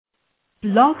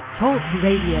Blog Talk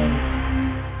Radio.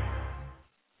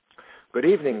 Good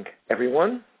evening,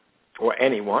 everyone, or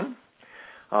anyone.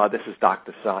 This is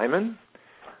Dr. Simon,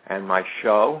 and my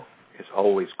show is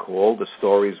always called The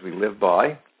Stories We Live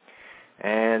By.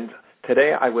 And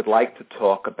today I would like to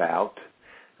talk about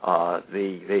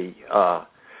the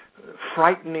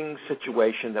frightening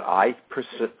situation that I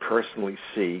personally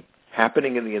see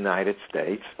happening in the United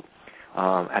States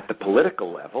at the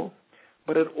political level,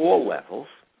 but at all levels,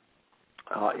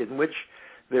 in which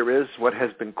there is what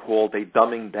has been called a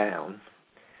dumbing down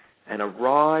and a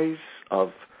rise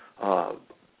of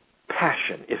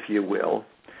passion, if you will,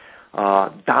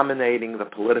 dominating the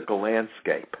political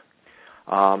landscape.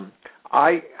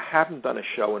 I haven't done a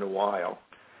show in a while,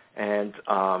 and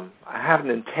I haven't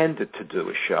intended to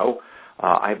do a show.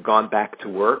 I've gone back to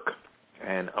work,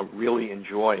 and I'm really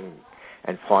enjoying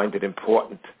and find it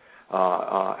important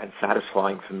and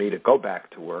satisfying for me to go back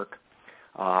to work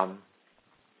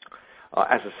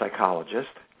as a psychologist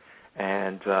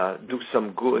and do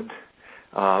some good,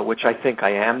 which I think I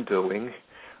am doing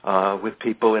with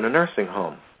people in a nursing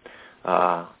home.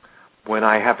 When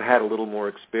I have had a little more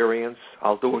experience,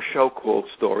 I'll do a show called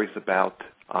Stories About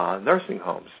Nursing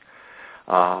Homes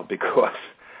because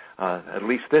at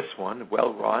least this one,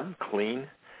 well-run, clean,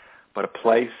 but a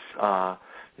place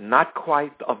not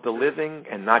quite of the living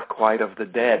and not quite of the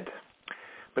dead.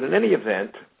 But in any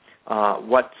event,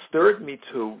 what stirred me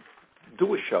to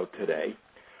do a show today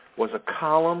was a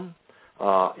column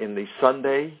in the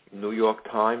Sunday New York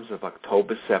Times of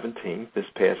October 17th, this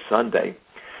past Sunday,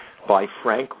 by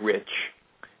Frank Rich.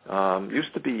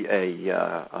 Used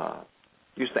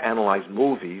to analyze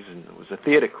movies and was a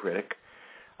theater critic,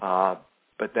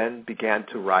 but then began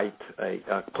to write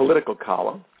a political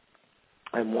column,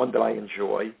 and one that I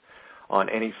enjoy on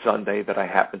any Sunday that I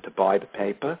happen to buy the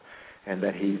paper and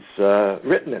that he's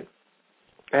written in.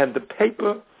 And the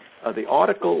paper, the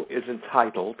article is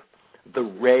entitled, "The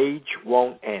Rage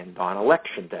Won't End on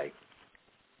Election Day."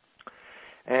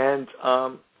 And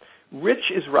Rich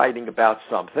is writing about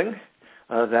something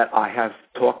that I have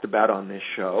talked about on this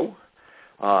show,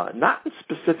 not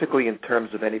specifically in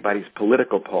terms of anybody's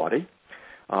political party,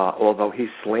 although he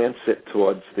slants it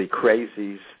towards the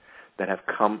crazies that have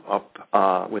come up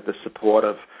with the support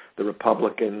of the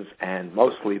Republicans and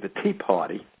mostly the Tea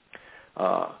Party,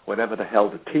 whatever the hell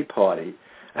the Tea Party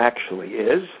actually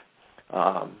is.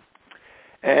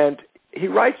 And he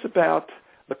writes about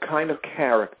the kind of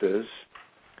characters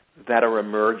that are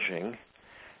emerging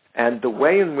and the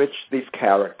way in which these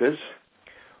characters,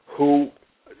 who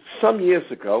some years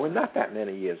ago, and not that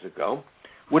many years ago,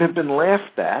 would have been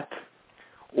laughed at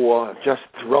or just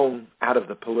thrown out of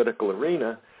the political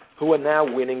arena, who are now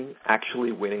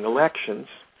actually winning elections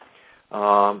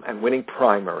and winning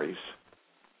primaries.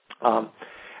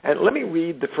 And let me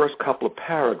read the first couple of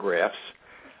paragraphs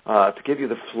to give you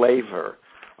the flavor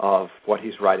of what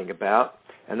he's writing about,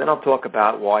 and then I'll talk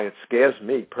about why it scares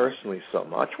me personally so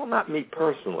much. Well, not me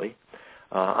personally.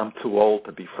 I'm too old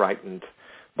to be frightened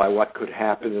by what could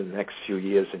happen in the next few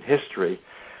years in history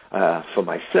for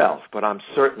myself, but I'm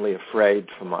certainly afraid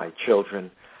for my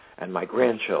children and my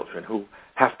grandchildren who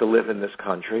have to live in this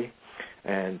country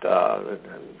and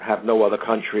have no other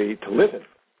country to live in.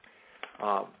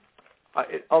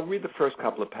 I'll read the first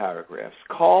couple of paragraphs.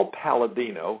 Carl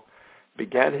Palladino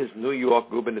began his New York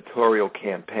gubernatorial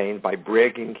campaign by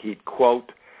bragging he'd,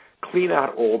 quote, clean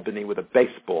out Albany with a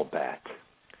baseball bat.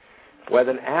 When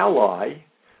an ally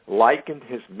likened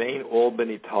his main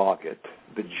Albany target,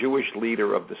 the Jewish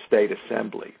leader of the state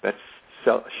assembly, that's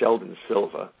Sheldon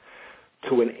Silver,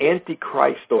 to an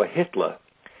antichrist or Hitler,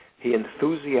 he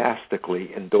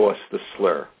enthusiastically endorsed the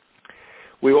slur.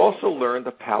 We also learned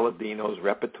of Palladino's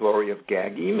repertory of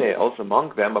gag emails,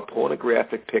 among them a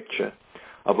pornographic picture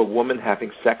of a woman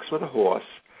having sex with a horse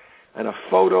and a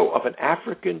photo of an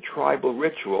African tribal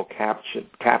ritual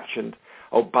captioned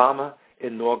Obama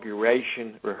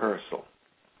inauguration rehearsal.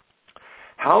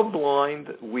 How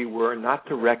blind we were not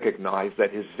to recognize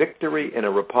that his victory in a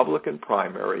Republican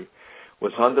primary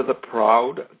was under the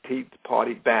proud Tea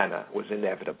Party banner was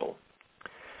inevitable.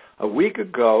 A week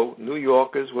ago, New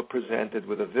Yorkers were presented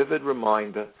with a vivid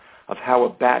reminder of how a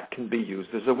bat can be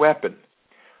used as a weapon.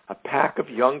 A pack of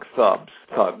young thugs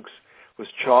was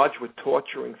charged with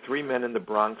torturing 3 men in the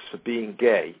Bronx for being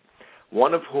gay,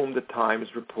 one of whom the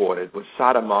Times reported was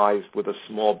sodomized with a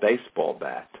small baseball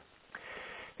bat.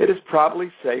 It is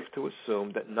probably safe to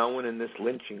assume that no one in this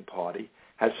lynching party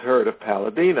has heard of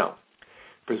Palladino.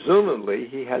 Presumably,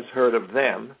 he has heard of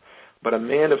them, but a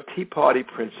man of Tea Party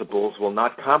principles will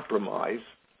not compromise,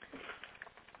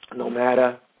 no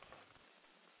matter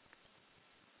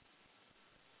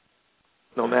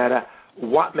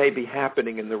what may be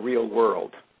happening in the real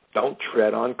world. Don't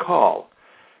tread on Carl.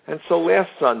 And so last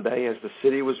Sunday, as the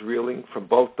city was reeling from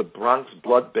both the Bronx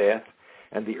bloodbath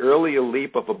and the earlier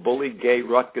leap of a bullied gay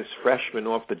Rutgers freshman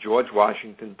off the George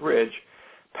Washington Bridge,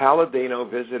 Palladino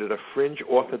visited a fringe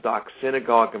Orthodox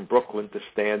synagogue in Brooklyn to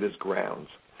stand his grounds.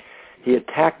 He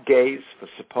attacked gays for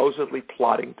supposedly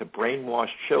plotting to brainwash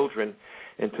children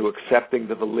into accepting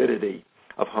the validity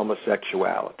of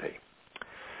homosexuality.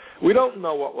 We don't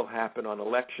know what will happen on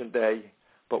Election Day,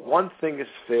 but one thing is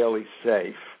fairly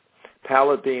safe.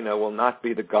 Palladino will not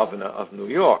be the governor of New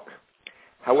York.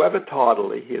 However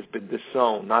tardily, he has been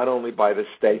disowned not only by the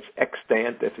state's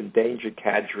extant, if endangered,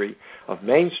 cadre of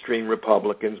mainstream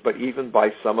Republicans, but even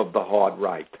by some of the hard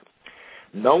right.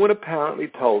 No one apparently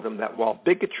told him that while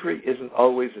bigotry isn't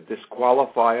always a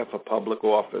disqualifier for public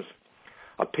office,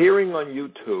 appearing on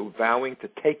YouTube vowing to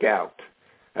take out,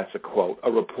 that's a quote,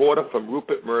 a reporter from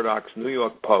Rupert Murdoch's New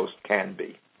York Post can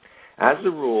be. As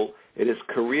a rule, it is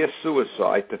career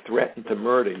suicide to threaten to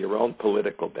murder your own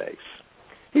political base.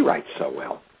 He writes so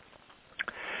well.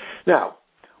 Now,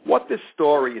 what this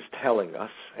story is telling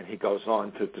us, and he goes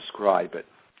on to describe it,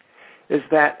 is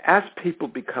that as people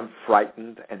become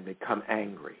frightened and become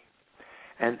angry,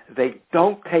 and they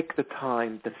don't take the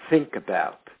time to think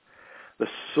about the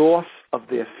source of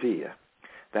their fear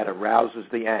that arouses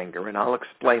the anger, and I'll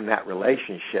explain that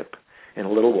relationship in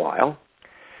a little while,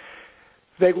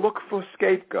 they look for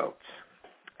scapegoats.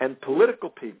 And political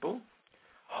people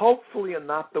hopefully are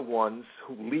not the ones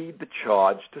who lead the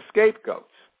charge to scapegoats.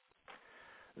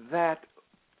 That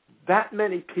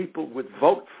many people would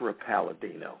vote for a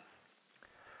Palladino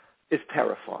is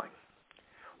terrifying.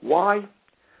 Why?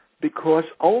 Because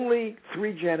only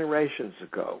 3 generations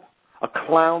ago, a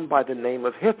clown by the name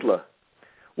of Hitler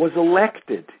was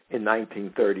elected in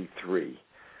 1933,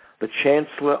 the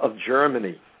Chancellor of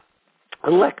Germany,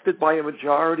 elected by a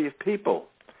majority of people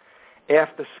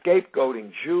after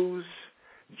scapegoating Jews,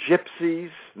 gypsies,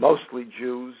 mostly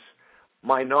Jews,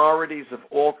 minorities of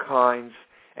all kinds,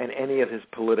 and any of his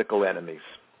political enemies.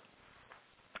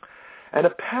 And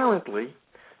apparently,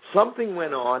 something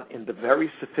went on in the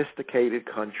very sophisticated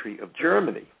country of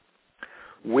Germany,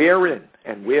 wherein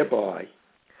and whereby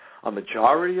a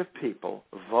majority of people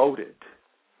voted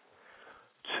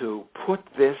to put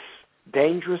this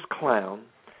dangerous clown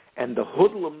and the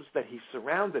hoodlums that he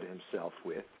surrounded himself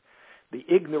with, the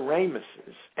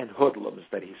ignoramuses and hoodlums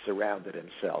that he surrounded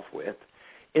himself with,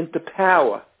 into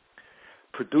power,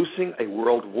 producing a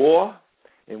world war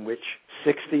in which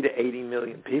 60 to 80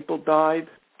 million people died,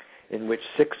 in which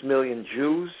 6 million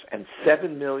Jews and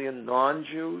 7 million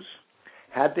non-Jews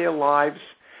had their lives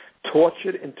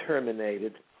tortured and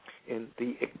terminated in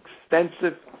the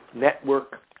extensive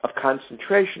network of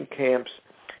concentration camps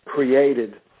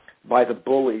created by the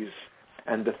bullies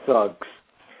and the thugs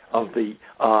of the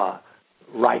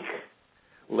Reich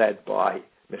led by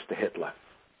Mr. Hitler.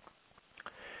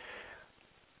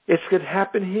 It could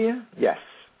happen here? Yes.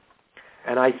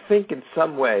 And I think in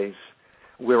some ways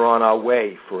we're on our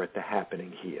way for it to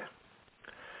happening here.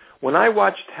 When I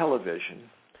watch television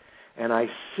and I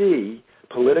see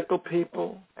political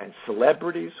people and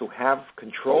celebrities who have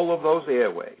control of those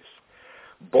airways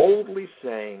boldly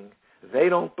saying they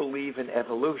don't believe in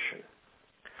evolution,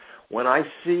 when I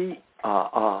see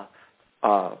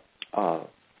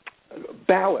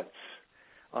ballots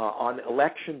on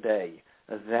Election Day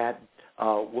that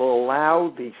will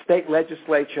allow the state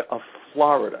legislature of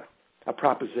Florida, a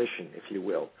proposition, if you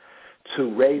will,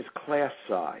 to raise class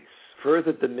size,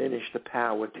 further diminish the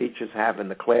power teachers have in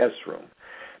the classroom,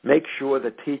 make sure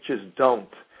that teachers don't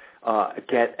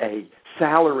get a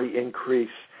salary increase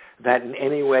that in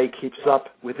any way keeps up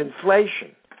with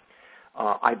inflation,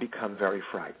 I become very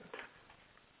frightened.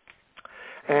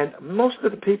 And most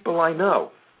of the people I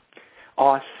know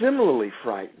are similarly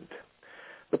frightened.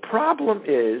 The problem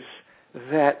is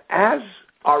that as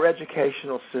our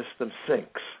educational system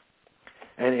sinks,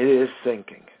 and it is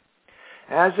sinking,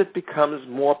 as it becomes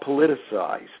more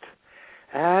politicized,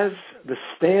 as the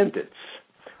standards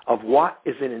of what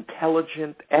is an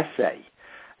intelligent essay,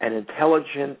 an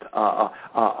intelligent,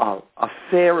 a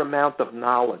fair amount of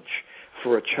knowledge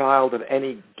for a child of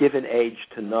any given age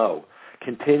to know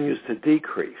continues to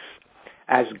decrease,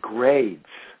 as grades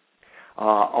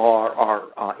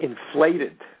are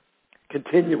inflated,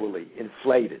 continually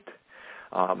inflated.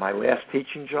 My last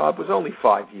teaching job was only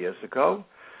 5 years ago,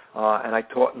 and I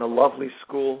taught in a lovely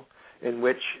school in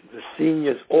which the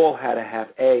seniors all had to have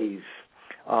A's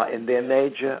in their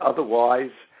major. Otherwise,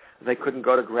 they couldn't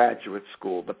go to graduate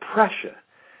school. The pressure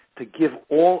to give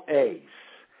all A's,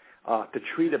 to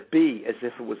treat a B as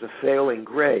if it was a failing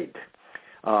grade,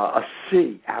 A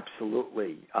C,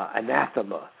 absolutely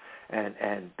anathema,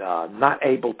 and not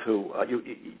able to.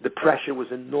 The pressure was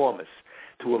enormous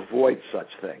to avoid such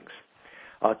things.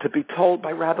 To be told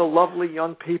by rather lovely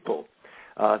young people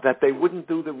that they wouldn't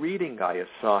do the reading I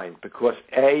assigned because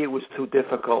A, it was too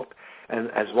difficult,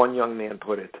 and as one young man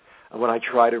put it, when I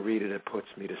try to read it, it puts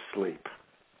me to sleep.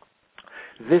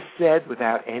 This said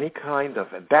without any kind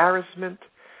of embarrassment,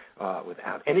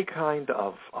 without any kind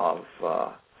of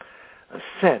a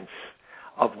sense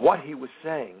of what he was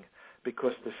saying,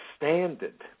 because the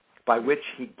standard by which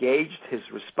he gauged his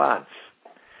response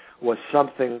was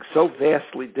something so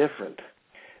vastly different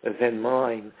than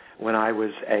mine when I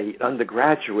was an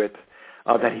undergraduate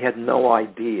that he had no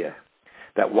idea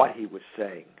that what he was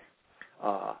saying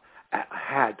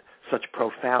had such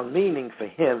profound meaning for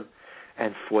him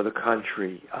and for the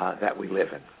country that we live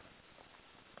in.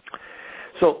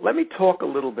 So let me talk a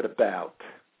little bit about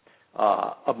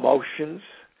emotions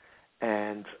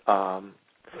and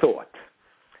thought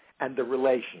and the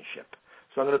relationship.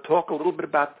 So I'm going to talk a little bit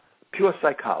about pure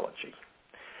psychology.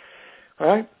 All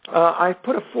right? I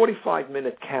put a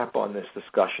 45-minute cap on this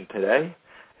discussion today,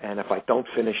 and if I don't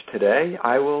finish today,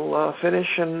 I will finish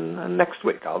next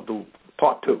week. I'll do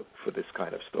part 2 for this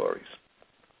kind of stories.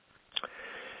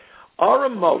 Our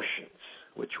emotions,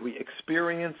 which we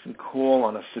experience and call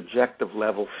on a subjective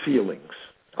level feelings,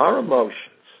 our emotions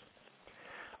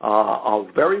are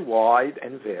very wide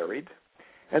and varied,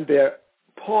 and they're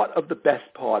part of the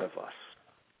best part of us.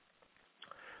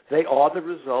 They are the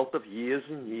result of years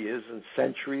and years and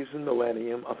centuries and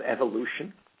millennium of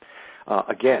evolution.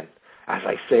 Again, as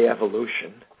I say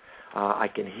evolution, I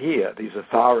can hear these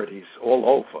authorities all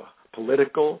over,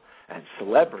 political and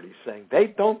celebrities, saying they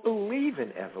don't believe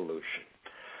in evolution.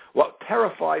 What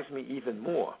terrifies me even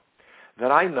more,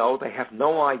 that I know they have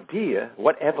no idea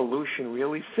what evolution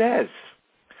really says,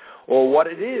 or what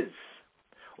it is,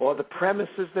 or the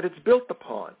premises that it's built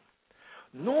upon.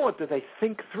 Nor do they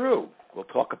think through, we'll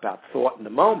talk about thought in a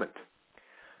moment,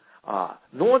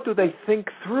 nor do they think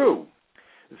through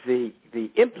the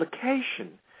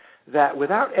implication that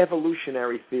without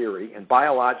evolutionary theory and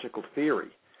biological theory,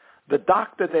 the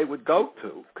doctor they would go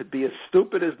to could be as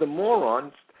stupid as the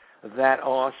morons that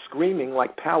are screaming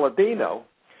like Palladino,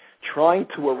 trying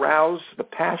to arouse the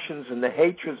passions and the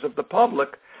hatreds of the public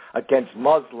against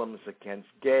Muslims, against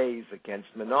gays, against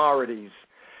minorities.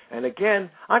 And again,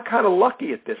 I'm kind of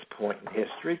lucky at this point in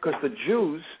history because the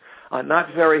Jews are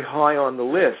not very high on the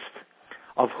list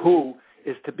of who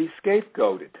is to be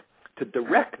scapegoated to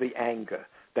direct the anger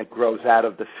that grows out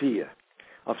of the fear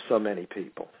of so many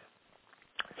people.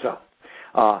 So,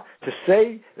 to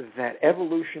say that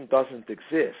evolution doesn't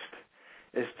exist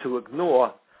is to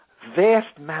ignore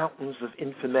vast mountains of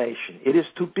information. It is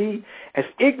to be as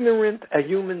ignorant a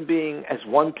human being as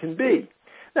one can be.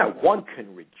 Now, one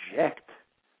can reject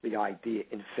the idea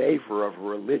in favor of a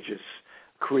religious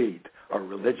creed or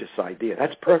religious idea.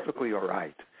 That's perfectly all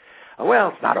right. Well,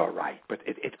 it's not all right, but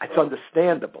it's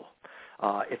understandable.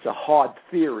 It's a hard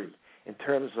theory in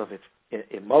terms of its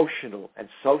emotional and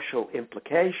social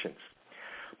implications.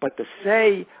 But to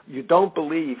say you don't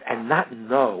believe and not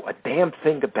know a damn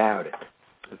thing about it,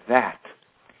 that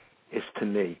is, to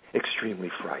me, extremely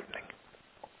frightening.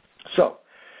 So,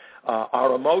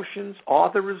 our emotions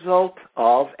are the result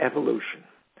of evolution.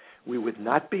 We would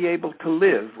not be able to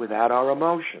live without our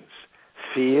emotions.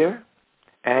 Fear,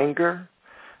 anger,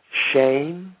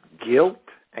 shame, guilt,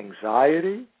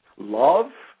 anxiety, love,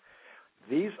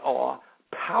 these are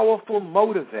powerful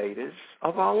motivators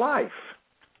of our life.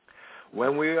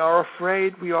 When we are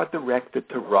afraid, we are directed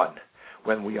to run.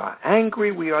 When we are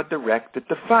angry, we are directed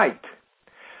to fight.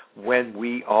 When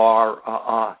we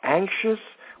are anxious,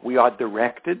 we are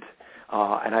directed,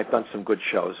 and I've done some good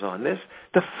shows on this,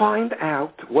 to find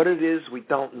out what it is we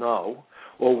don't know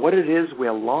or what it is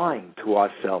we're lying to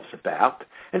ourselves about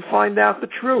and find out the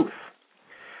truth.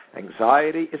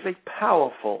 Anxiety is a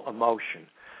powerful emotion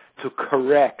to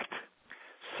correct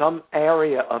some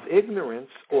area of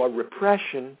ignorance or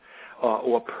repression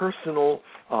or personal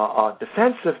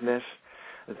defensiveness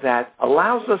that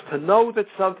allows us to know that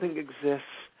something exists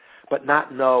but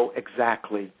not know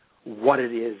exactly what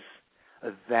it is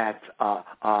that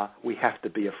we have to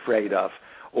be afraid of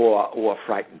or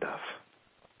frightened of.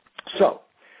 So,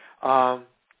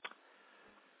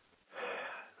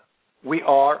 we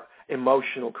are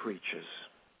emotional creatures.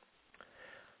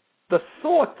 The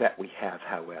thought that we have,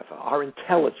 however, our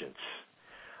intelligence,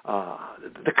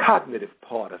 the cognitive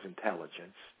part of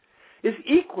intelligence, is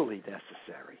equally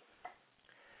necessary.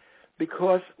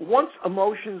 Because once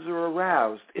emotions are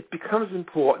aroused, it becomes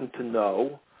important to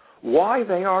know why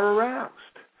they are aroused.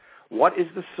 What is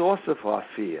the source of our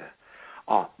fear?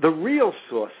 The real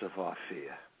source of our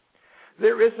fear.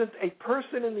 There isn't a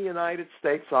person in the United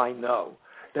States I know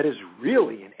that is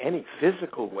really in any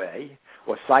physical way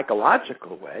or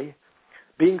psychological way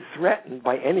being threatened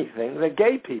by anything that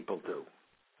gay people do.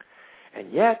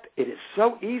 And yet it is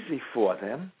so easy for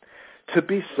them to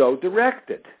be so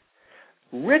directed.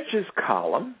 Rich's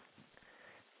column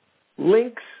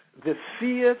links the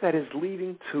fear that is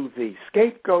leading to the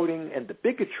scapegoating and the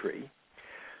bigotry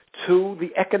to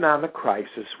the economic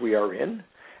crisis we are in,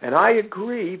 and I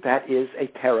agree that is a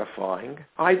terrifying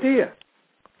idea.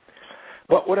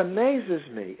 But what amazes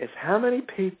me is how many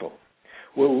people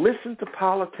will listen to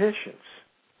politicians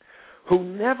who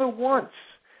never once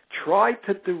try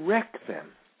to direct them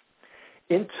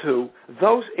into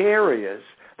those areas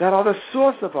that are the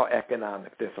source of our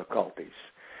economic difficulties,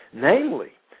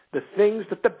 namely the things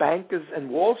that the bankers and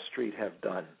Wall Street have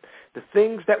done, the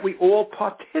things that we all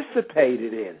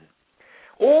participated in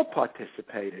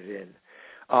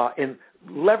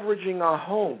leveraging our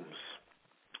homes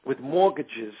with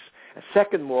mortgages,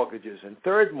 second mortgages and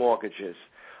third mortgages,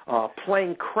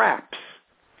 playing craps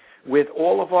with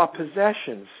all of our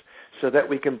possessions so that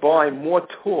we can buy more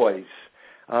toys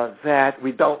that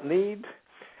we don't need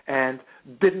and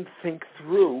didn't think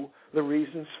through the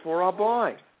reasons for our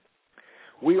buying.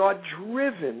 We are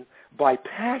driven by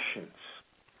passions,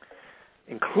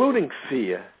 including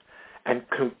fear and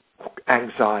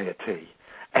anxiety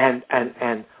and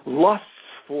lusts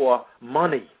for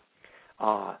money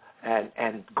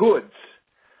and goods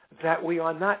that we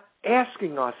are not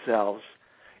asking ourselves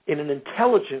in an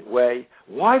intelligent way,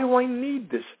 why do I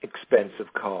need this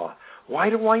expensive car?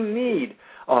 Why do I need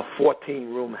a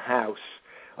 14-room house,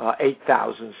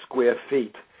 8,000 square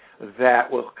feet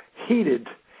that will heated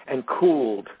and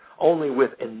cooled only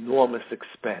with enormous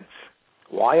expense?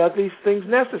 Why are these things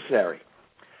necessary?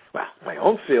 Well, my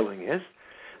own feeling is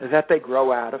that they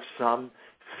grow out of some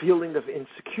feeling of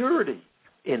insecurity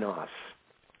in us,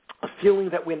 a feeling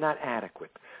that we're not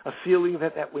adequate, a feeling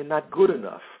that we're not good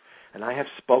enough. And I have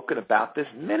spoken about this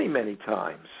many, many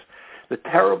times. The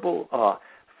terrible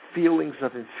feelings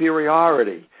of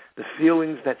inferiority, the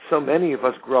feelings that so many of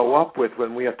us grow up with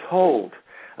when we are told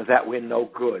that we're no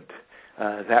good,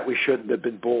 that we shouldn't have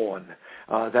been born,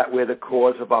 that we're the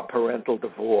cause of our parental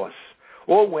divorce,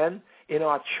 or when in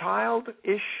our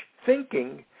childish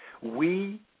thinking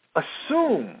we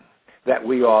assume that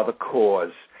we are the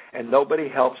cause and nobody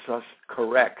helps us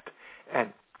correct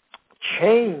and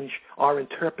change our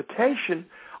interpretation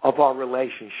of our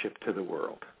relationship to the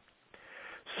world.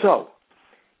 So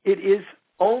it is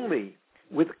only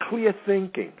with clear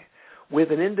thinking,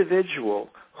 with an individual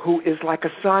who is like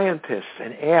a scientist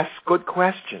and asks good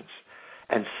questions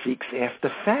and seeks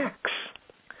after facts,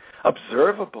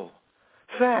 observable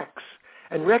facts,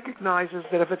 and recognizes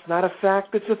that if it's not a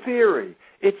fact, it's a theory,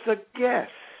 it's a guess.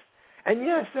 And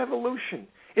yes, evolution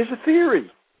is a theory.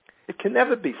 It can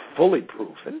never be fully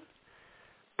proven,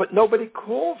 but nobody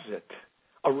calls it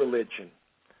a religion,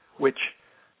 which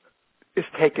is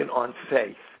taken on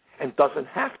faith and doesn't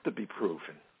have to be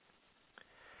proven.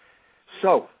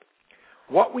 So,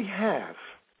 what we have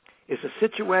is a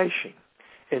situation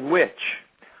in which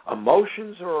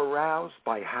emotions are aroused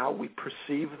by how we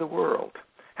perceive the world,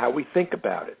 how we think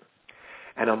about it.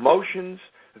 And emotions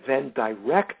then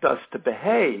direct us to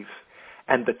behave,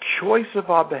 and the choice of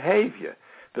our behavior,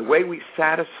 the way we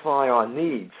satisfy our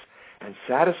needs and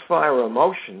satisfy our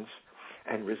emotions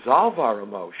and resolve our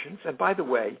emotions. And by the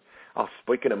way, I'll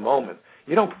speak in a moment,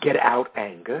 you don't get out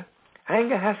anger.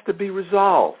 Anger has to be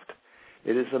resolved.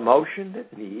 It is emotion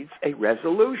that needs a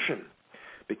resolution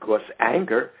because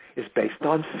anger is based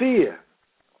on fear.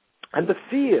 And the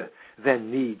fear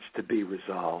then needs to be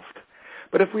resolved.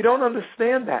 But if we don't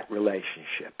understand that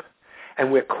relationship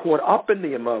and we're caught up in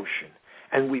the emotion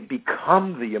and we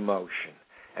become the emotion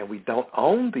and we don't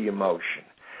own the emotion,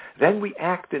 then we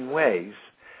act in ways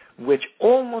which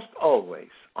almost always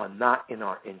are not in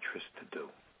our interest to do.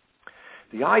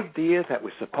 The idea that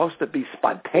we're supposed to be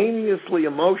spontaneously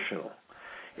emotional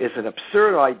is an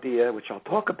absurd idea, which I'll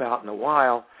talk about in a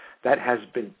while, that has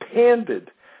been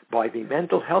pandered by the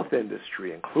mental health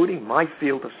industry, including my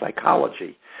field of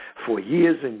psychology, for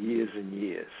years and years and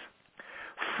years.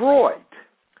 Freud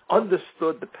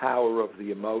understood the power of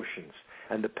the emotions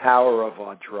and the power of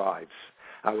our drives,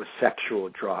 our sexual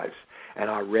drives, and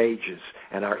our rages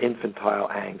and our infantile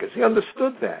angers. He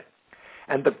understood that.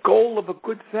 And the goal of a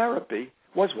good therapy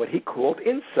was what he called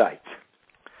insight,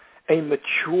 a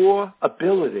mature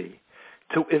ability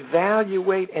to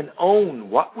evaluate and own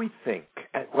what we think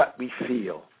and what we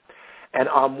feel and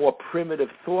our more primitive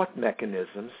thought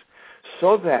mechanisms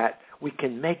so that we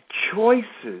can make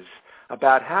choices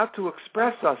about how to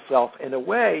express ourselves in a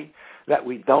way that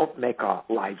we don't make our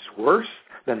lives worse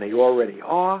than they already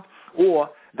are, or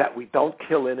that we don't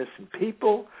kill innocent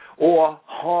people, or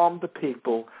harm the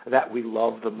people that we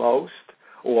love the most,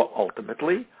 or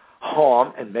ultimately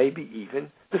harm and maybe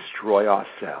even destroy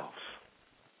ourselves.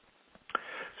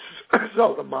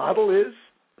 So the model is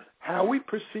how we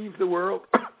perceive the world,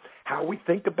 how we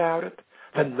think about it,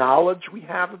 the knowledge we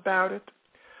have about it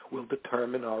will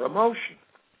determine our emotion.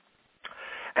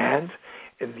 And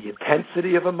in the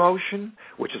intensity of emotion,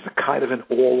 which is a kind of an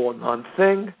all-or-none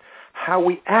thing, how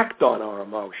we act on our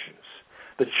emotions,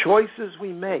 the choices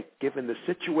we make given the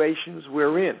situations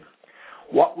we're in,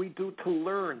 what we do to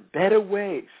learn better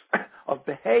ways of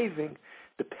behaving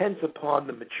depends upon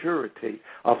the maturity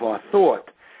of our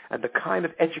thought and the kind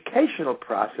of educational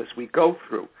process we go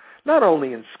through, not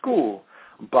only in school,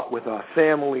 but with our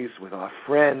families, with our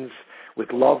friends,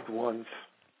 with loved ones,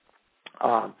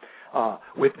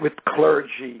 with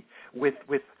clergy, with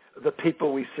the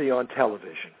people we see on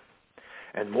television.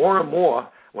 And more,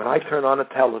 when I turn on a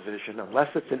television, unless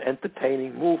it's an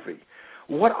entertaining movie,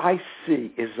 what I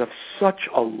see is of such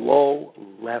a low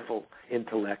level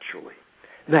intellectually.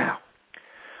 Now,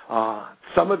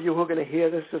 some of you who are going to hear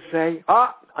this will say,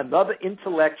 another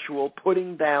intellectual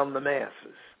putting down the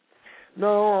masses.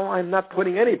 No, I'm not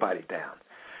putting anybody down.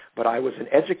 But I was an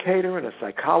educator and a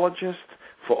psychologist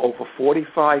for over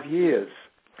 45 years,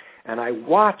 and I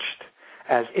watched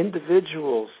as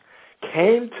individuals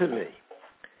came to me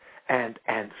and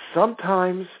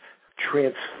sometimes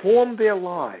transformed their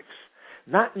lives,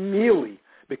 not merely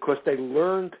because they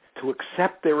learned to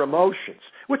accept their emotions,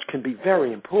 which can be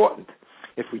very important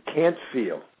if we can't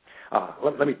feel.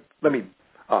 Let me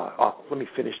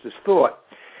finish this thought.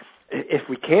 If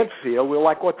we can't feel, we're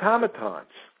like automatons.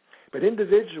 But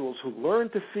individuals who learn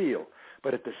to feel,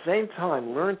 but at the same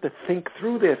time learn to think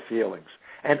through their feelings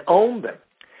and own them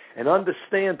and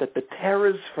understand that the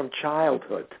terrors from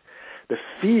childhood, the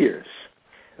fears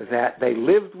that they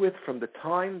lived with from the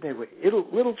time they were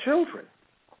little children,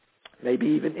 maybe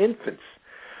even infants,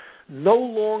 no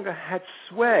longer had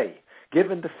sway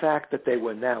given the fact that they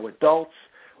were now adults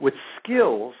with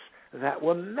skills that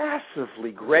were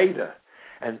massively greater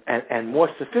and more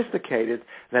sophisticated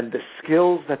than the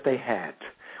skills that they had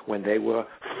when they were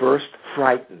first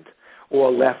frightened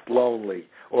or left lonely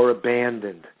or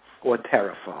abandoned or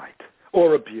terrified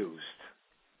or abused.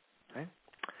 Okay?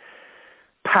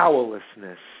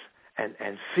 Powerlessness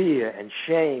and fear and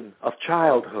shame of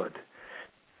childhood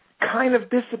kind of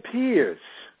disappears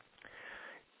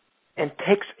and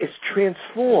is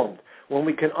transformed when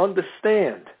we can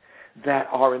understand that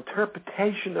our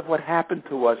interpretation of what happened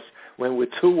to us when we're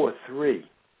 2 or 3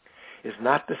 is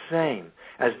not the same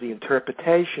as the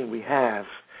interpretation we have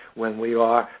when we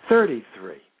are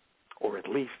 33, or at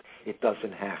least it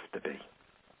doesn't have to be.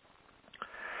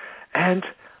 And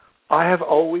I have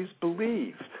always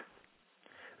believed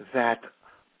that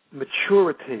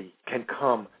maturity can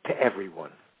come to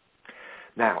everyone.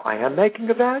 Now, I am making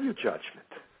a value judgment.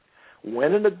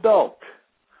 When an adult,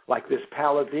 like this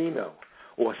Palladino,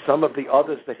 or some of the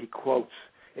others that he quotes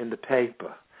in the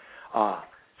paper,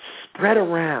 spread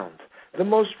around the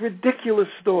most ridiculous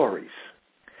stories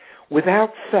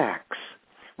without facts,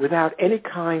 without any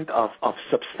kind of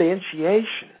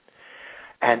substantiation,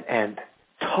 and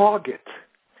target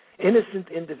innocent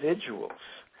individuals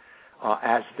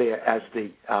as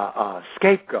the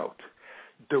scapegoat,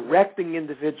 directing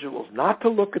individuals not to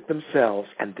look at themselves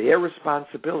and their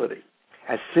responsibility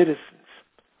as citizens,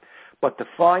 but to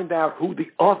find out who the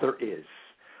other is,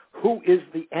 who is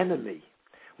the enemy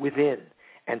within,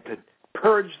 and to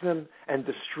purge them and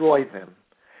destroy them,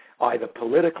 either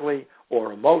politically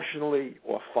or emotionally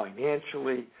or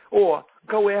financially, or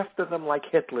go after them like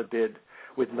Hitler did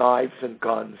with knives and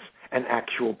guns and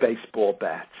actual baseball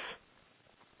bats.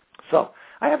 So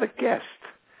I have a guest,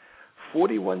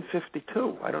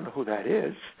 4152. I don't know who that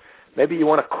is. Maybe you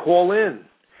want to call in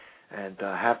and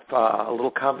have a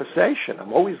little conversation.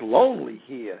 I'm always lonely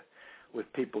here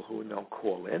with people who don't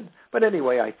call in. But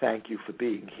anyway, I thank you for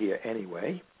being here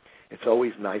anyway. It's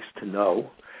always nice to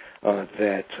know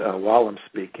that while I'm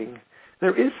speaking,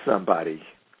 there is somebody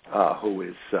who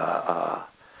is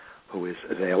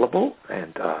available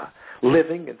and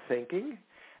living and thinking,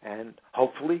 and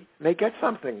hopefully may get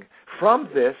something from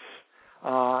this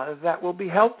that will be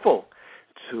helpful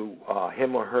to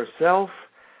him or herself,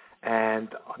 and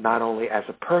not only as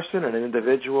a person and an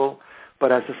individual,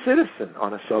 but as a citizen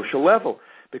on a social level.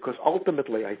 Because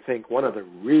ultimately, I think one of the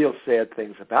real sad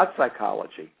things about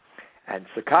psychology And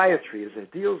psychiatry is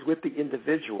it deals with the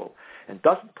individual and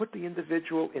doesn't put the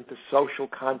individual into social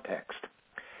context.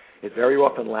 It very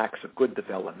often lacks a good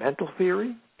developmental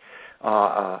theory,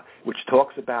 which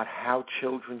talks about how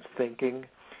children's thinking,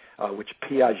 which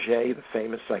Piaget, the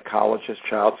famous psychologist,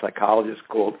 child psychologist,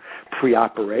 called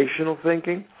pre-operational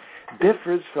thinking,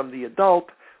 differs from the adult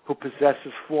who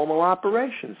possesses formal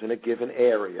operations in a given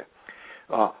area,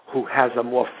 who has a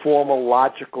more formal,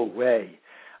 logical way,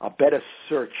 a better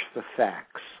search for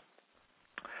facts.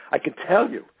 I can tell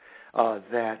you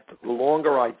that the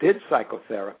longer I did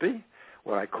psychotherapy,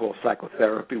 what I call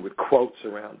psychotherapy with quotes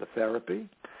around the therapy,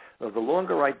 the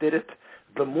longer I did it,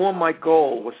 the more my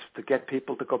goal was to get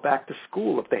people to go back to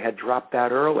school if they had dropped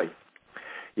out early.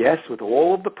 Yes, with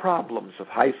all of the problems of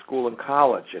high school and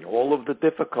college and all of the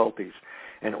difficulties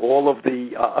and all of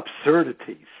the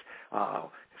absurdities,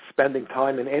 spending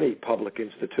time in any public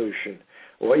institution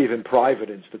or even private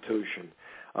institution,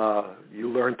 you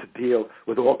learn to deal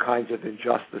with all kinds of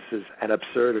injustices and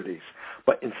absurdities.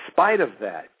 But in spite of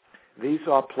that, these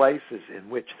are places in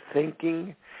which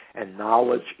thinking and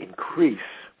knowledge increase.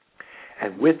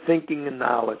 And with thinking and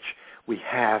knowledge, we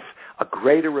have a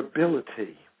greater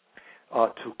ability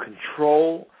to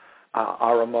control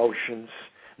our emotions,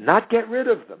 not get rid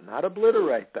of them, not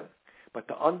obliterate them, but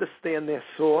to understand their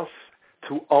source,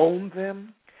 to own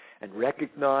them, and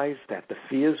recognize that the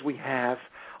fears we have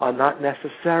are not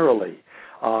necessarily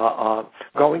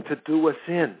going to do us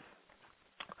in,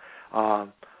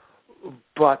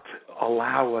 but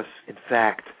allow us, in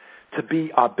fact, to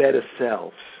be our better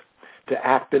selves, to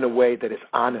act in a way that is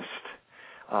honest,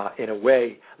 in a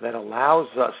way that allows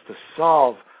us to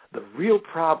solve the real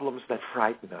problems that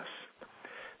frighten us.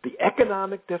 The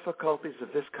economic difficulties of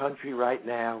this country right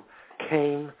now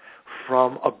came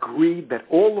from a greed that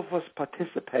all of us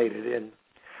participated in,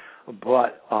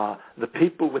 but the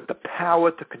people with the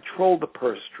power to control the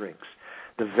purse strings,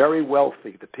 the very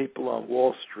wealthy, the people on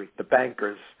Wall Street, the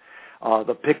bankers,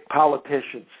 the big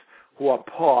politicians who are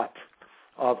part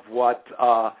of what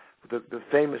the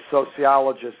famous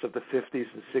sociologists of the 50s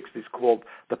and 60s called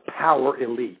the power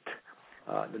elite.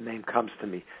 The name comes to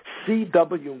me.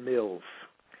 C.W. Mills,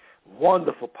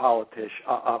 wonderful politician,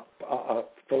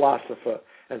 philosopher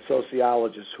and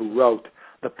sociologist who wrote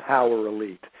The Power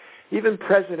Elite. Even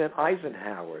President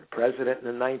Eisenhower, president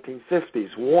in the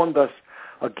 1950s, warned us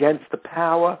against the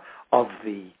power of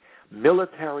the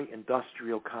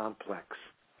military-industrial complex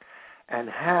and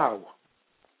how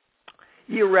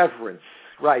irreverence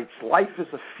writes, life is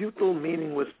a futile,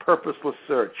 meaningless, purposeless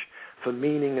search for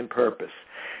meaning and purpose.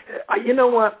 You know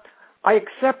what? I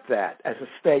accept that as a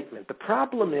statement. The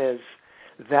problem is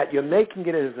that you're making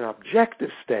it as an objective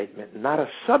statement, not a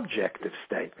subjective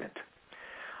statement.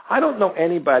 I don't know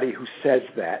anybody who says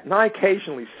that, and I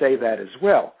occasionally say that as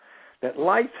well, that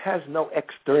life has no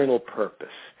external purpose.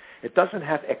 It doesn't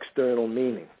have external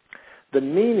meaning. The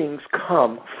meanings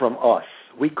come from us.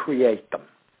 We create them.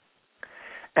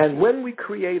 And when we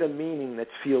create a meaning that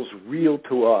feels real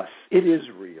to us, it is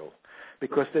real,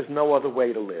 because there's no other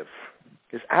way to live.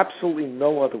 There's absolutely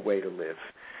no other way to live.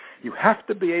 You have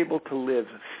to be able to live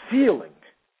feeling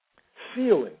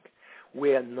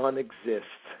where none exists.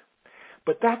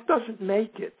 But that doesn't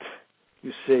make it,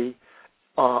 you see,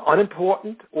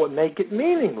 unimportant or make it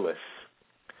meaningless.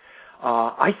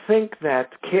 I think that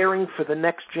caring for the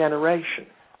next generation,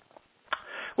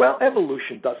 well,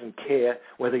 evolution doesn't care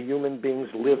whether human beings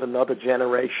live another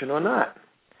generation or not.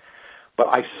 But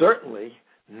I certainly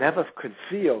never could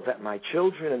feel that my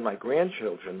children and my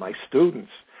grandchildren, my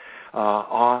students,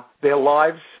 their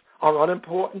lives are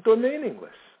unimportant or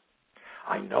meaningless.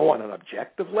 I know on an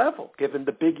objective level, given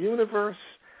the big universe,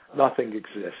 nothing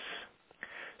exists.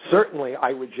 Certainly, I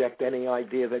reject any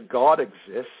idea that God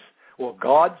exists, or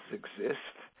gods exist,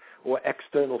 or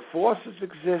external forces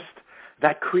exist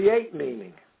that create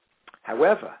meaning.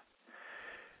 However,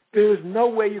 there is no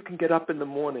way you can get up in the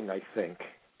morning, I think,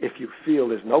 if you feel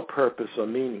there's no purpose or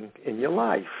meaning in your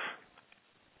life.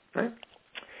 Right?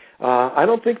 I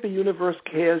don't think the universe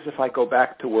cares if I go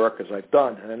back to work as I've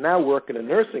done, and I now work in a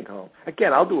nursing home.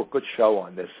 Again, I'll do a good show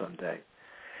on this someday.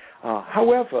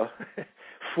 However,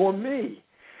 for me,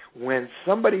 when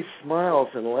somebody smiles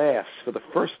and laughs for the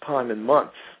first time in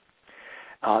months,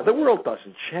 the world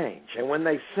doesn't change. And when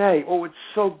they say, oh, it's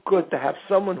so good to have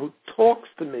someone who talks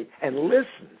to me and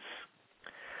listens,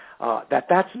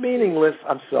 that's meaningless,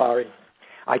 I'm sorry.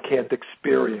 I can't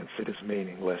experience it as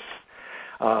meaningless.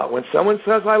 When someone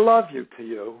says, I love you to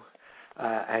you,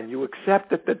 and you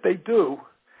accept it that they do,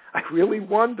 I really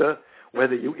wonder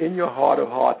whether you in your heart of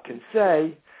heart can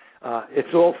say,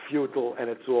 it's all futile and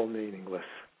it's all meaningless.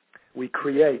 We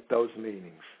create those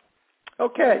meanings.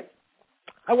 Okay,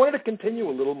 I wanted to continue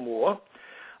a little more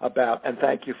about, and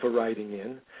thank you for writing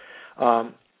in.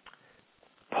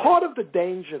 Part of the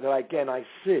danger that, again, I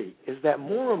see is that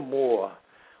more and more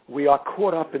we are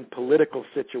caught up in political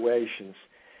situations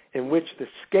in which the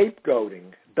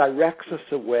scapegoating directs us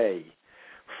away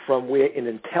from where an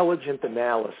intelligent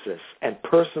analysis and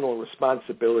personal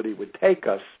responsibility would take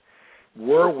us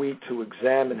were we to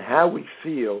examine how we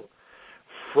feel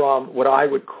from what I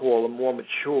would call a more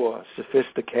mature,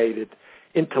 sophisticated,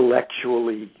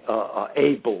 intellectually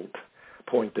abled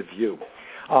point of view.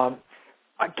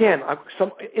 Again,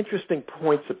 some interesting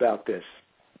points about this.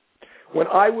 When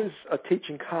I was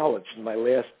teaching college in my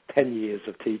last 10 years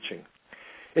of teaching,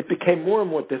 it became more and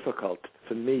more difficult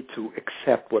for me to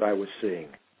accept what I was seeing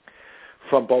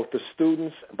from both the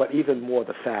students, but even more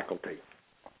the faculty.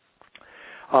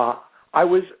 I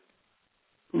was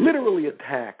literally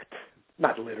attacked,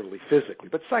 not literally physically,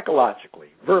 but psychologically,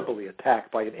 verbally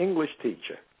attacked by an English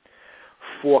teacher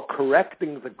for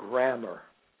correcting the grammar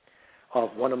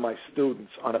of one of my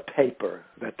students on a paper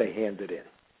that they handed in.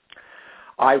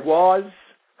 I was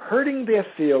hurting their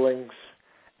feelings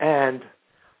and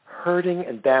hurting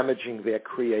and damaging their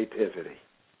creativity.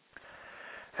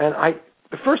 And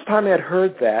the first time I had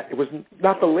heard that, it was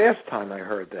not the last time I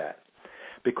heard that,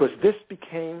 because this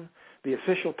became the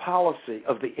official policy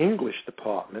of the English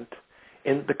department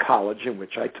in the college in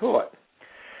which I taught.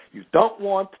 You don't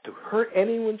want to hurt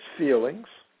anyone's feelings,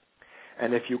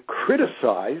 and if you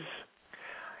criticize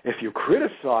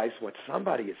what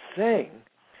somebody is saying,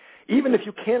 even if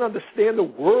you can't understand the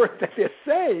word that they're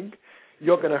saying,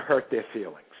 you're going to hurt their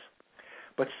feelings.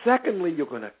 But secondly, you're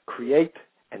going to create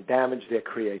and damage their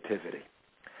creativity.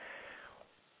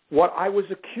 What I was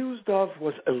accused of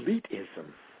was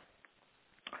elitism.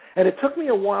 And it took me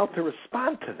a while to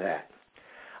respond to that.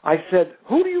 I said,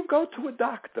 who do you go to a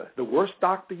doctor? The worst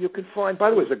doctor you can find? By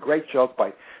the way, it's a great joke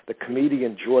by the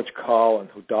comedian George Carlin,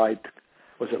 who died,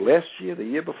 was it last year, the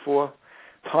year before?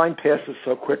 Time passes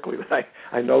so quickly that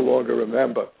I no longer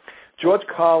remember. George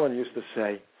Carlin used to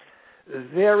say,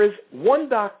 there is one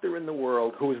doctor in the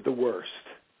world who is the worst.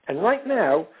 And right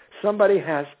now, somebody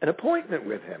has an appointment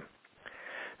with him.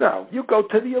 Now, you go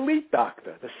to the elite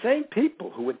doctor, the same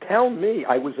people who would tell me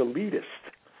I was elitist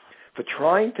for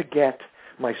trying to get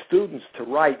my students to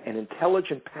write an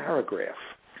intelligent paragraph,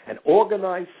 an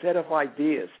organized set of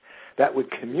ideas that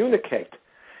would communicate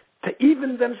to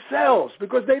even themselves,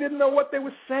 because they didn't know what they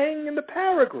were saying in the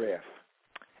paragraph.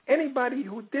 Anybody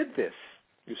who did this,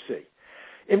 you see,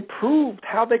 improved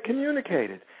how they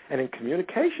communicated. And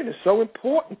communication is so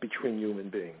important between human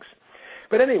beings.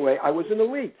 But anyway, I was an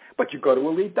elite. But you go to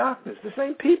elite doctors. The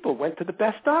same people went to the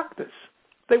best doctors.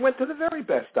 They went to the very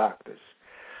best doctors.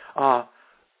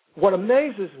 What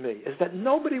amazes me is that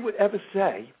nobody would ever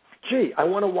say, gee, I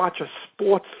want to watch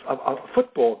a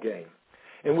football game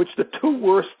in which the two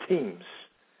worst teams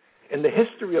in the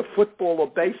history of football or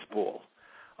baseball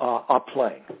are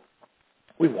playing.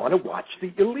 We want to watch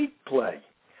the elite play.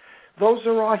 Those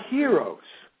are our heroes.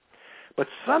 But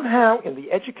somehow in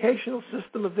the educational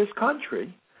system of this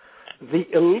country, the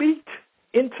elite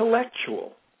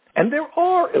intellectual, and there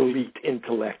are elite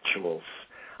intellectuals.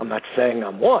 I'm not saying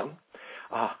I'm one.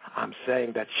 I'm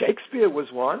saying that Shakespeare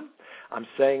was one. I'm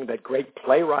saying that great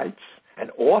playwrights and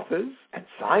authors and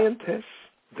scientists,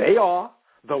 they are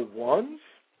the ones,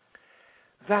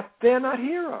 that they're not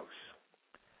heroes.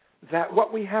 That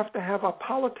what we have to have are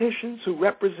politicians who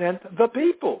represent the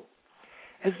people,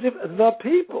 as if the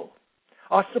people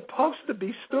are supposed to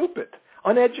be stupid,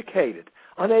 uneducated,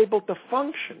 unable to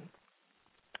function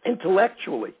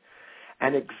intellectually,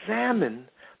 and examine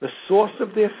the source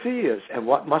of their fears and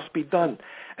what must be done.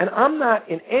 And I'm not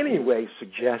in any way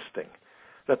suggesting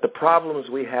that the problems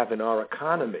we have in our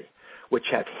economy, which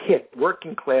have hit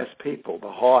working class people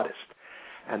the hardest,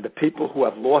 and the people who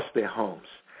have lost their homes,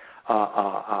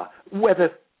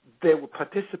 whether they were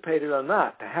participated or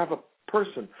not, to have a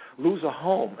person lose a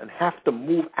home and have to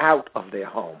move out of their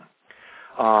home,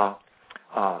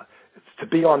 to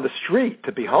be on the street,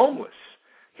 to be homeless.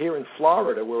 Here in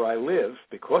Florida, where I live,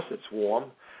 because it's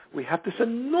warm, we have this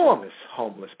enormous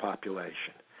homeless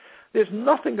population. There's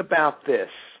nothing about this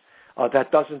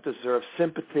that doesn't deserve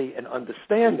sympathy and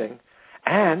understanding,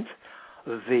 and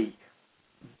the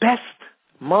best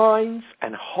minds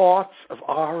and hearts of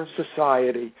our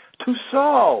society to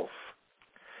solve,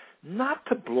 not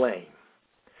to blame,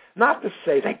 not to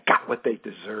say they got what they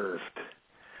deserved.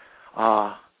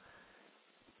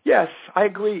 Yes, I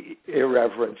agree,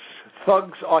 irreverence.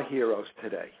 Thugs are heroes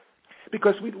today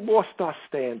because we lost our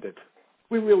standard.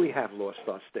 We really have lost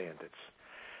our standards.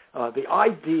 The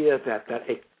idea that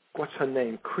what's her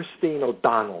name, Christine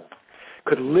O'Donnell,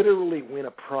 could literally win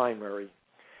a primary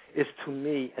is, to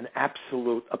me, an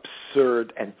absolute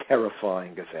absurd and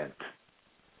terrifying event.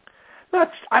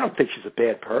 I don't think she's a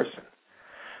bad person,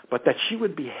 but that she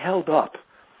would be held up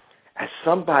as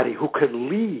somebody who could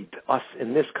lead us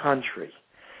in this country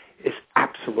is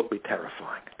absolutely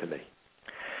terrifying to me.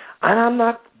 And I'm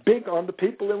not big on the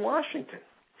people in Washington.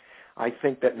 I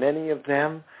think that many of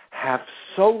them have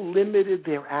so limited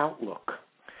their outlook.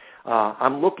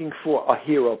 I'm looking for a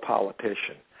hero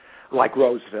politician like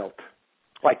Roosevelt,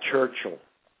 like Churchill,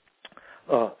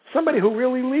 somebody who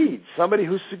really leads, somebody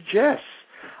who suggests.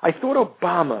 I thought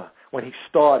Obama when he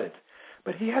started,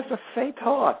 but he has a faint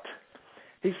heart.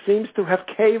 He seems to have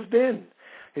caved in.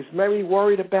 He's very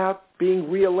worried about being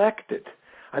reelected.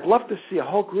 I'd love to see a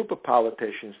whole group of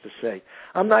politicians to say,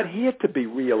 I'm not here to be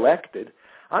reelected.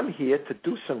 I'm here to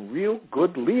do some real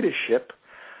good leadership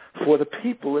for the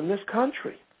people in this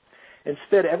country.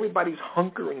 Instead, everybody's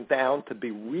hunkering down to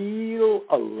be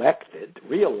reelected,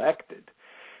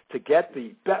 to get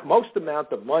the most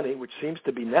amount of money, which seems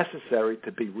to be necessary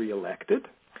to be reelected.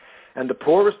 And the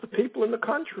poorest of people in the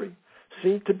country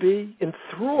seem to be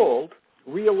enthralled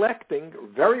reelecting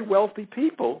very wealthy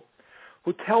people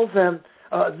who tell them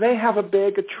they have a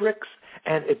bag of tricks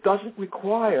and it doesn't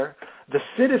require the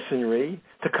citizenry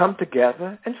to come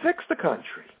together and fix the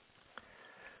country.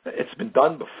 It's been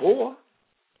done before.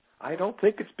 I don't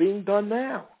think it's being done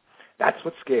now. That's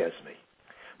what scares me.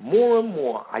 More and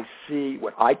more I see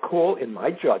what I call, in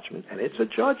my judgment, and it's a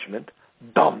judgment,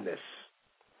 dumbness.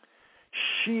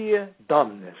 Sheer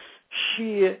dumbness.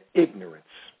 Sheer ignorance.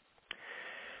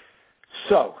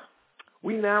 So,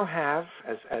 we now have,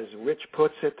 as Rich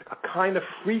puts it, a kind of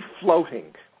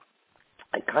free-floating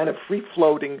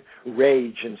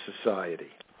rage in society.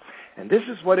 And this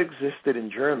is what existed in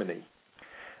Germany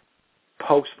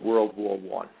post-World War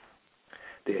I.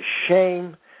 There's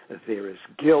shame, there is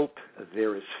guilt,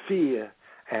 there is fear,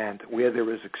 and where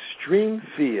there is extreme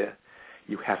fear,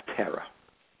 you have terror,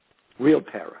 real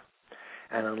terror.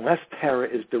 And unless terror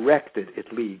is directed,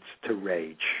 it leads to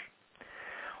rage.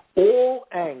 All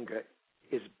anger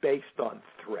is based on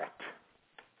threat.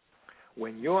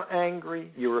 When you're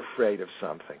angry, you're afraid of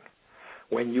something.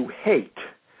 When you hate,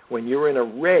 when you're in a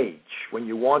rage, when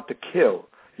you want to kill,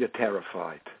 you're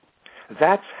terrified.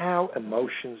 That's how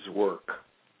emotions work.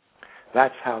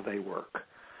 That's how they work.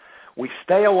 We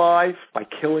stay alive by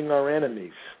killing our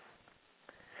enemies.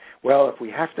 Well, if we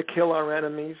have to kill our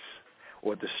enemies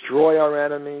or destroy our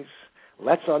enemies,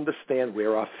 let's understand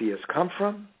where our fears come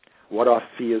from, what our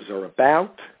fears are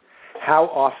about, how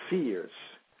our fears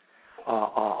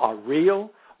are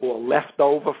real or left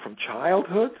over from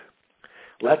childhood.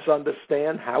 Let's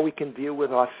understand how we can deal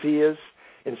with our fears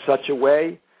in such a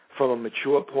way, from a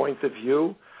mature point of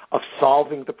view, of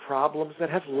solving the problems that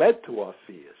have led to our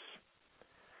fears.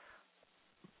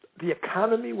 The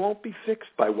economy won't be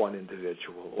fixed by one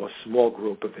individual or a small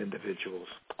group of individuals,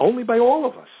 only by all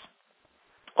of us.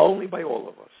 Only by all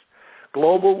of us.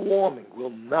 Global warming will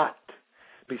not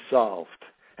be solved.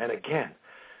 And again,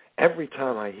 every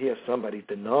time I hear somebody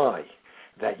deny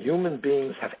that human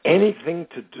beings have anything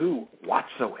to do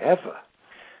whatsoever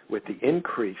with the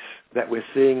increase that we're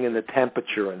seeing in the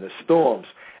temperature and the storms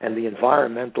and the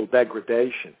environmental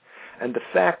degradation, and the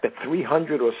fact that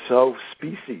 300 or so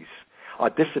species are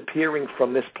disappearing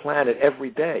from this planet every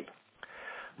day,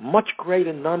 much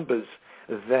greater numbers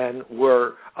than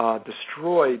were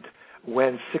destroyed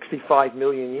when 65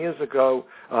 million years ago,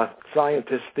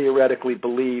 scientists theoretically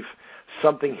believe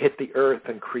something hit the earth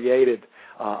and created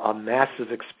a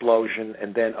massive explosion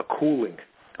and then a cooling,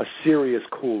 a serious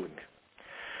cooling.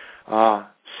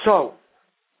 So,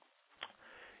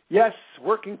 yes,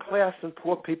 working class and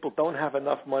poor people don't have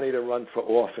enough money to run for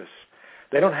office.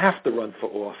 They don't have to run for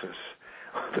office.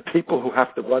 The people who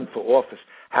have to run for office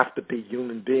have to be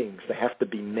human beings. They have to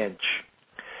be mensch.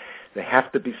 They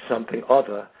have to be something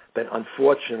other than,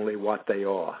 unfortunately, what they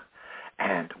are.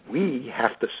 And we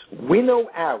have to winnow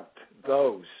out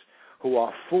those who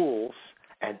are fools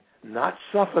and not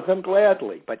suffer them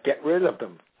gladly, but get rid of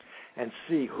them and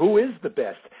see who is the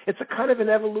best. It's a kind of an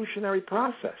evolutionary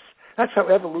process. That's how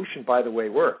evolution, by the way,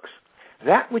 works.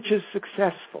 That which is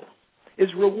successful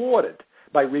is rewarded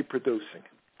by reproducing.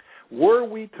 Were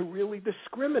we to really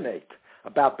discriminate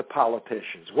about the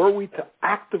politicians, were we to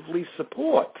actively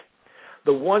support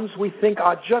the ones we think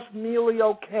are just merely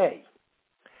okay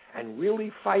and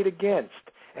really fight against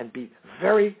and be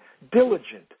very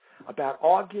diligent about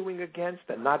arguing against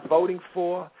and not voting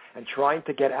for and trying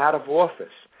to get out of office,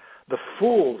 the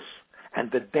fools and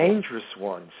the dangerous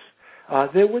ones,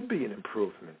 there would be an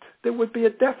improvement. There would be a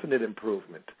definite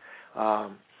improvement.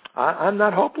 I'm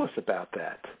not hopeless about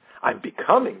that. I'm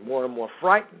becoming more and more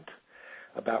frightened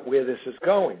about where this is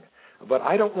going. But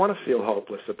I don't want to feel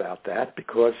hopeless about that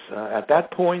because at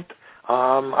that point,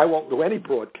 I won't do any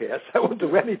broadcasts. I won't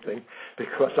do anything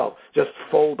because I'll just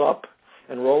fold up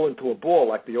and roll into a ball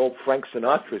like the old Frank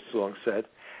Sinatra song said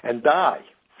and die.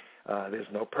 There's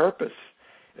no purpose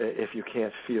if you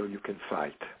can't feel you can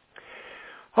fight.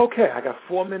 Okay, I got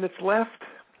 4 minutes left.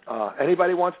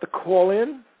 Anybody wants to call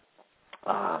in?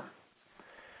 I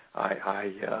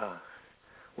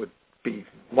would be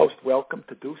most welcome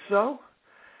to do so.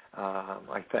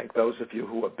 I thank those of you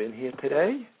who have been here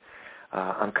today.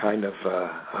 I'm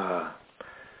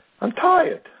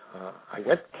tired. I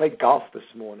went to play golf this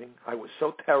morning. I was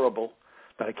so terrible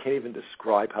that I can't even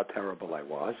describe how terrible I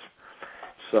was.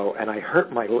 And I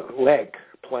hurt my leg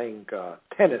playing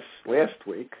tennis last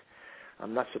week.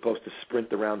 I'm not supposed to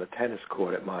sprint around the tennis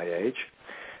court at my age.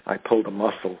 I pulled a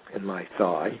muscle in my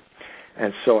thigh.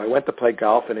 And so I went to play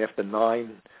golf, and after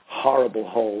 9 horrible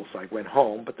holes, I went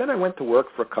home. But then I went to work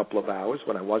for a couple of hours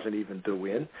when I wasn't even due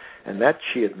in, and that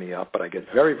cheered me up. But I get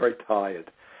very, very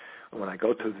tired when I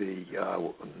go to the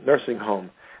nursing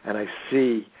home and I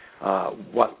see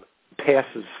what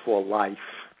passes for life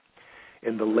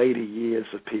in the later years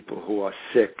of people who are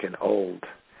sick and old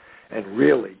and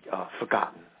really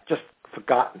forgotten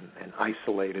and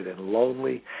isolated and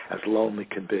lonely as lonely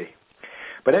can be.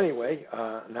 But anyway,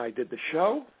 now I did the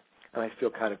show, and I feel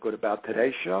kind of good about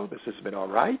today's show. This has been all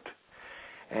right.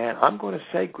 And I'm going to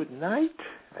say good night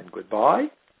and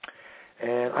goodbye.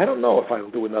 And I don't know if I'll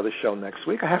do another show next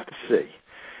week. I have to see.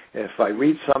 If I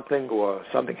read something or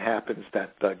something happens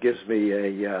that gives me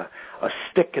a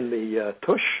stick in the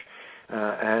tush,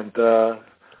 and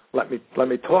let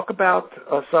me talk about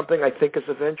something I think is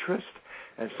of interest.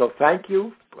 And so thank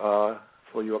you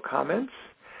for your comments.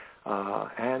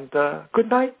 And good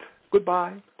night.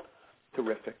 Goodbye.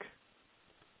 Terrific.